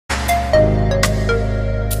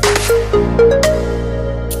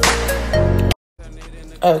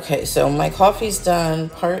Okay, so my coffee's done.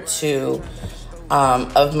 Part two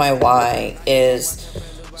of my why is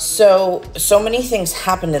so many things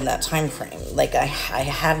happened in that time frame. Like I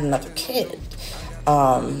had another kid.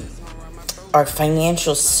 Our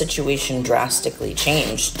financial situation drastically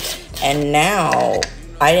changed, and now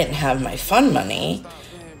I didn't have my fun money.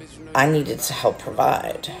 I needed to help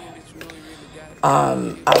provide.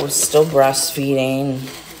 I was still breastfeeding.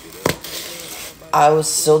 I was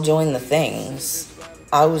still doing the things.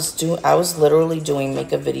 I was literally doing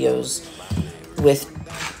makeup videos with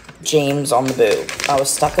James on the boob. I was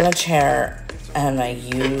stuck in a chair and I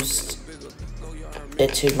used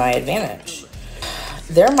it to my advantage.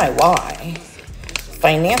 They're my why.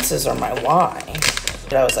 Finances are my why.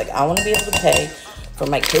 But I was like, I want to be able to pay for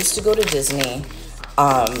my kids to go to Disney,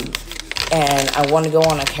 and I want to go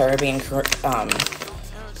on a Caribbean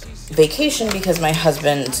vacation because my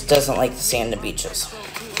husband doesn't like the sand and beaches.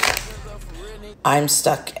 I'm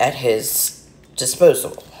stuck at his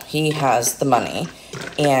disposal. He has the money,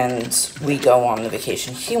 and we go on the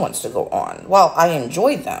vacation he wants to go on. While I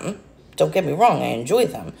enjoy them, don't get me wrong, I enjoy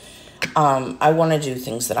them. I want to do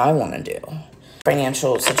things that I want to do.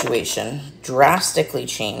 Financial situation drastically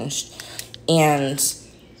changed, and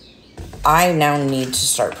I now need to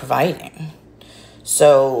start providing.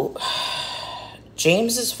 So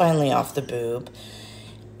James is finally off the boob,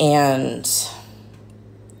 and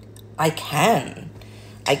I can,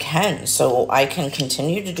 so I can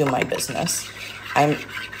continue to do my business. I'm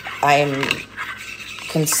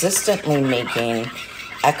consistently making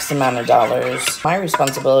X amount of dollars. My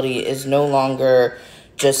responsibility is no longer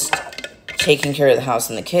just taking care of the house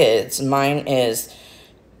and the kids. Mine is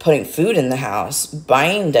putting food in the house,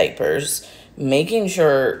 buying diapers, making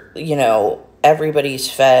sure, everybody's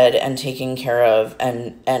fed and taken care of,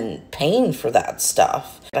 and paying for that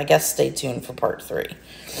stuff. I guess stay tuned for part 3.